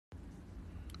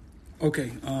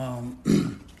Okay,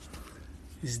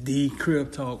 it's the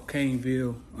Crib Talk,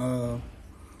 Caneville.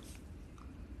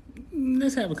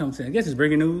 Let's have a conversation. I guess it's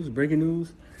breaking news. Breaking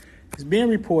news. It's being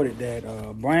reported that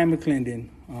Brian McClendon,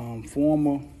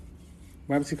 former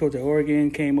wide receiver coach at Oregon,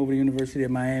 came over to the University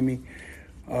of Miami.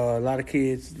 A lot of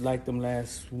kids liked him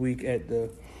last week at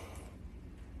the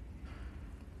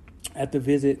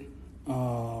visit.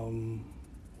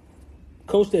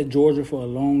 Coached at Georgia for a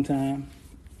long time.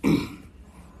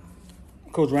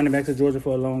 Coach running back to Georgia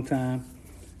for a long time.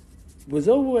 Was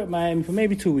over at Miami for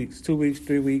maybe 2 weeks,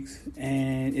 3 weeks,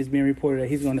 and it's being reported that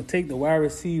he's going to take the wide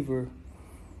receiver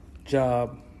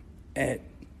job at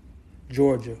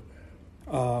Georgia.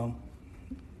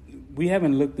 We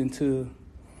haven't looked into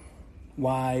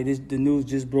why the news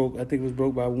just broke. I think it was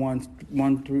broke by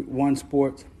one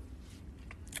Sports.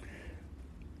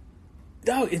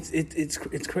 No,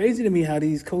 it's crazy to me how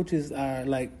these coaches are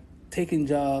like taking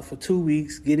jobs for 2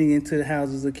 weeks, getting into the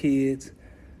houses of kids,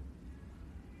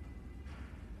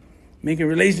 making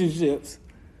relationships,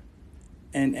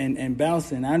 and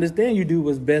bouncing. I understand you do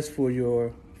what's best for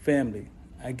your family.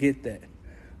 I get that.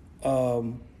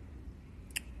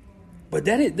 But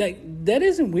that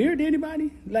isn't weird to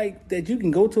anybody? Like, that you can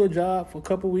go to a job for a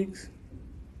couple weeks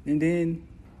and then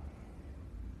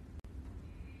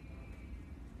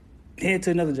head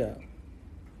to another job.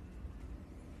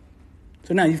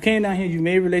 So now you've came down here, you've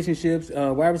made relationships.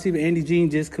 Wide receiver Andy Jean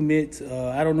just commits.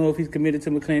 I don't know if he's committed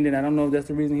to McClendon. I don't know if that's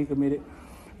the reason he committed.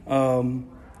 And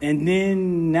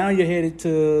then now you're headed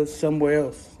to somewhere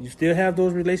else. You still have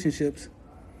those relationships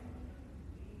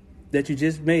that you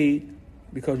just made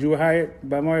because you were hired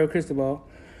by Mario Cristobal.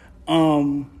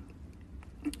 Yeah,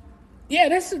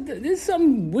 there's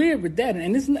something weird with that,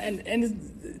 and it's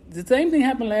the same thing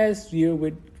happened last year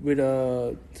with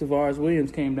Tavares Williams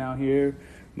came down here,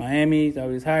 Miami. So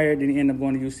he was hired, then he ended up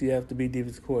going to UCF to be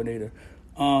defensive coordinator.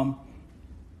 So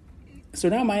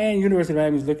now Miami University of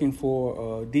Miami is looking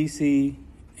for a DC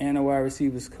and a wide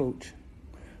receivers coach,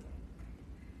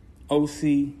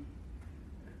 OC.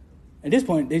 At this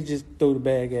point, they just throw the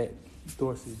bag at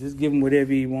Dorsey. Just give him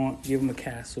whatever you want. Give him a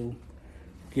castle.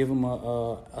 Give him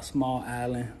a small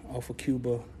island off of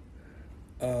Cuba.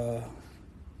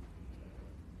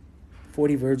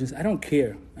 40 virgins. I don't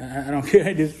care. I don't care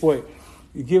at this point.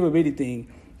 You give him anything.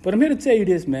 But I'm here to tell you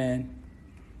this, man.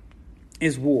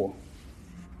 It's war.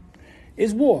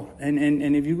 It's war. And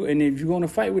if you're going to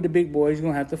fight with the big boys, you're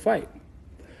going to have to fight.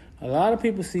 A lot of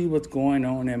people see what's going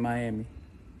on in Miami.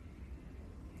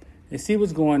 They see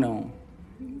what's going on.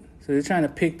 So they're trying to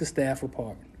pick the staff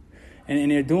apart.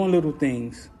 And they're doing little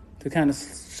things to kind of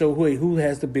show who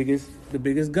has the biggest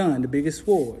gun, the biggest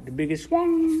sword, the biggest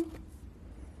swung.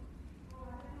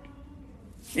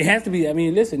 It has to be. I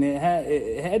mean, listen. It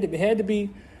had to be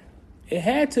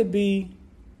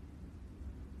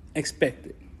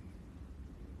expected.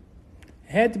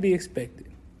 It had to be expected.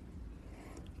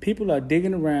 People are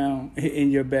digging around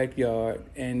in your backyard,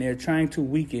 and they're trying to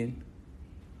weaken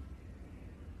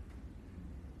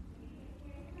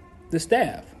the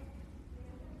staff.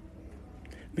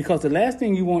 Because the last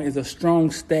thing you want is a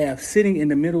strong staff sitting in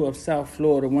the middle of South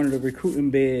Florida, one of the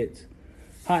recruiting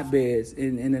hotbeds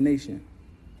in the nation.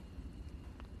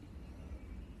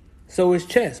 So it's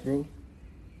chess, bro.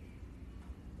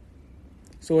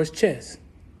 So it's chess.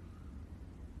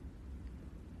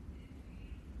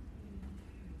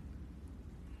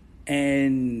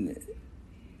 And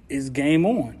it's game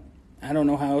on. I don't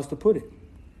know how else to put it.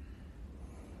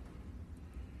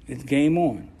 It's game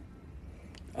on.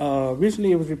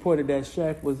 Recently, it was reported that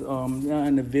Shaq was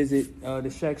on the visit. The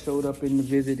Shaq showed up in the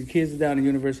visit. The kids are down at the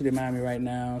University of Miami right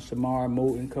now. Shamar,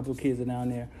 Moten, a couple of kids are down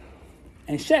there.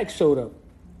 And Shaq showed up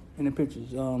in the pictures.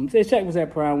 Said Shaq was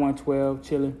at Prime 112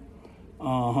 chilling.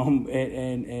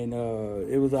 And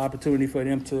it was an opportunity for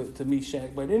them to meet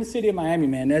Shaq. But in the city of Miami,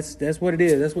 man, that's what it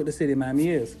is. That's what the city of Miami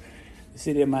is. The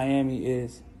city of Miami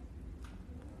is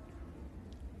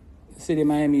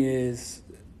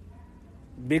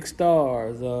big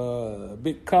stars,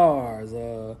 big cars.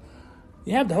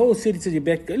 You have the whole city to your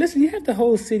beck. Listen, you have the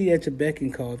whole city at your beck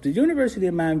and call. If the University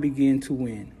of Miami begin to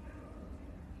win,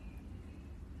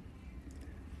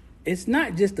 it's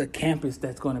not just a campus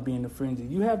that's going to be in the frenzy.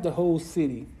 You have the whole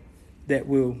city that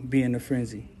will be in the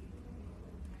frenzy.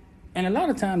 And a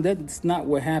lot of times that's not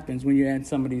what happens when you're in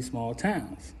some of these small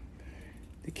towns.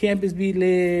 The campus be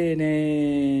lit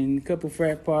and a couple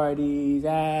frat parties,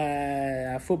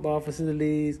 football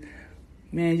facilities.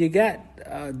 Man, you got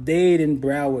Dade and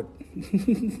Broward.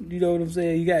 You know what I'm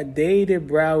saying? You got Dade and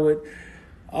Broward,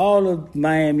 all of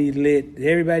Miami lit.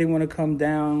 Everybody want to come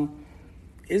down.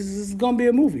 It's going to be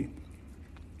a movie.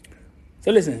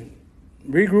 So listen,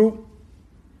 regroup,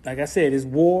 like I said, it's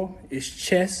war, it's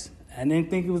chess. I didn't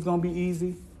think it was gonna be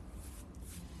easy.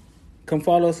 Come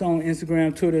follow us on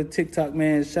Instagram, Twitter, TikTok,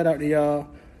 man. Shout out to y'all.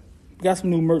 We got some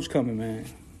new merch coming, man.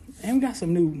 And we got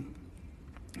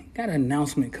an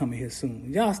announcement coming here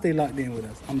soon. Y'all stay locked in with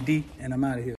us. I'm D, and I'm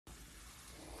out of here.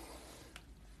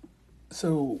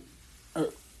 So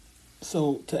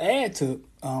to add to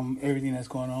everything that's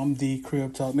going on, I'm D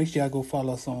Crib Talk. Make sure y'all go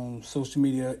follow us on social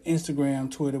media, Instagram,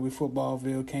 Twitter with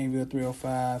Footballville, Caneville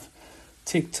 305,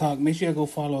 TikTok. Make sure y'all go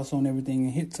follow us on everything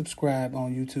and hit subscribe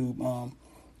on YouTube.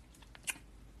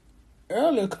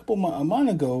 Earlier, a month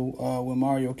ago, when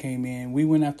Mario came in, we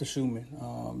went after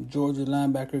Schumann, Georgia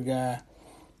linebacker guy.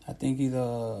 I think he's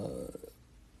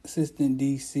assistant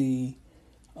DC.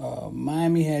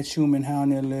 Miami had Schumann high on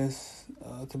their list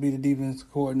to be the defense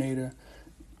coordinator.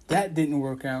 That didn't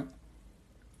work out.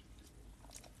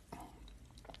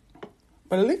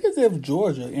 But it looked as if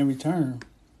Georgia, in return,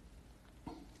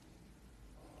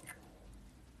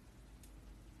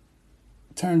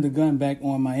 turned the gun back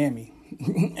on Miami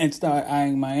and started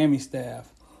eyeing Miami staff.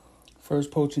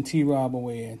 First poaching T-Rob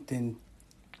away, and then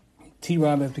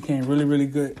T-Rob has became really, really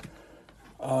good.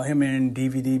 Him and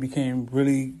DVD became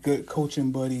really good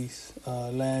coaching buddies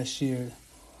last year.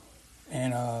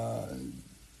 And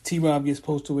T-Rob gets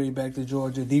posted away back to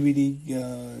Georgia. DVD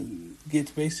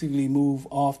gets basically moved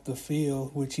off the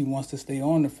field, which he wants to stay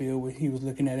on the field. Where he was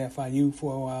looking at FIU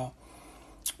for a while.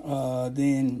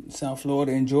 Then South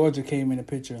Florida and Georgia came in the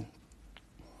picture.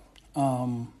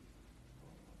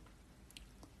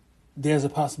 There's a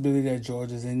possibility that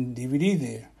Georgia's in DVD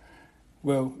there.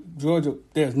 Well, Georgia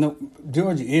is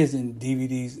in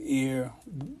DVD's ear,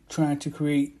 trying to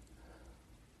create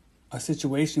a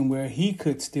situation where he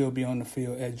could still be on the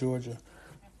field at Georgia.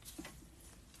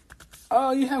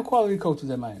 You have quality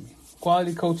coaches at Miami.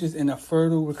 Quality coaches in a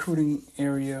fertile recruiting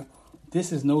area.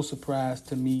 This is no surprise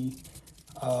to me.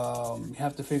 You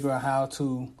have to figure out how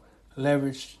to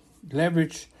leverage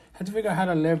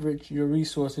your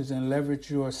resources and leverage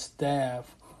your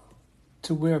staff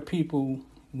to where people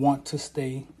want to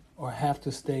stay or have to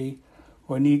stay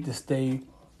or need to stay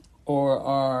or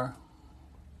are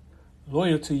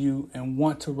loyal to you and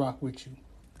want to rock with you.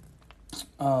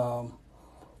 One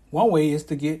way is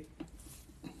to get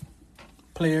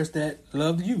players that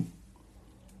love you.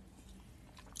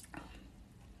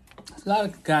 There's a lot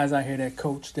of guys out here that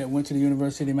coach that went to the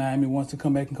University of Miami, wants to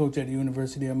come back and coach at the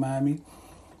University of Miami.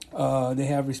 They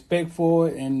have respect for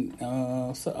it and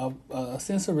a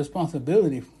sense of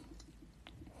responsibility.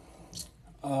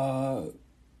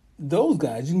 Those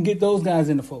guys, you can get those guys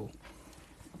in the fold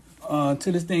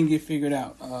till this thing get figured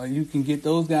out. You can get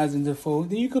those guys in the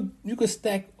fold. Then you could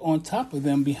stack on top of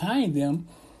them, behind them,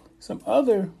 some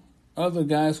other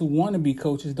guys who want to be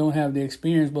coaches, don't have the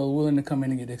experience, but are willing to come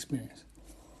in and get the experience.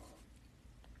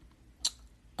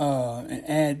 And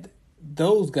add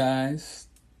those guys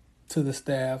to the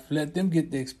staff, let them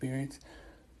get the experience.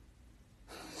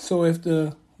 So if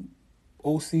the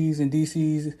OCs and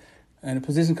DCs and the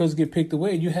position coaches get picked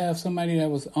away, you have somebody that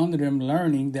was under them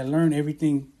learned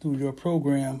everything through your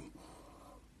program,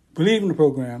 believe in the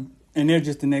program, and they're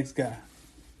just the next guy.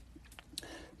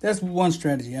 That's one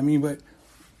strategy. But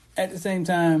at the same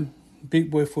time, big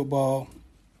boy football,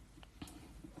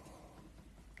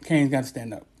 Canes got to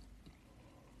stand up.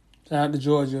 Shout out to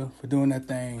Georgia for doing that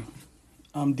thing.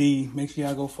 I'm D. Make sure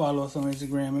y'all go follow us on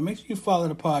Instagram. And make sure you follow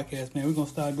the podcast, man. We're going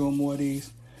to start doing more of these.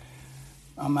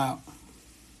 I'm out.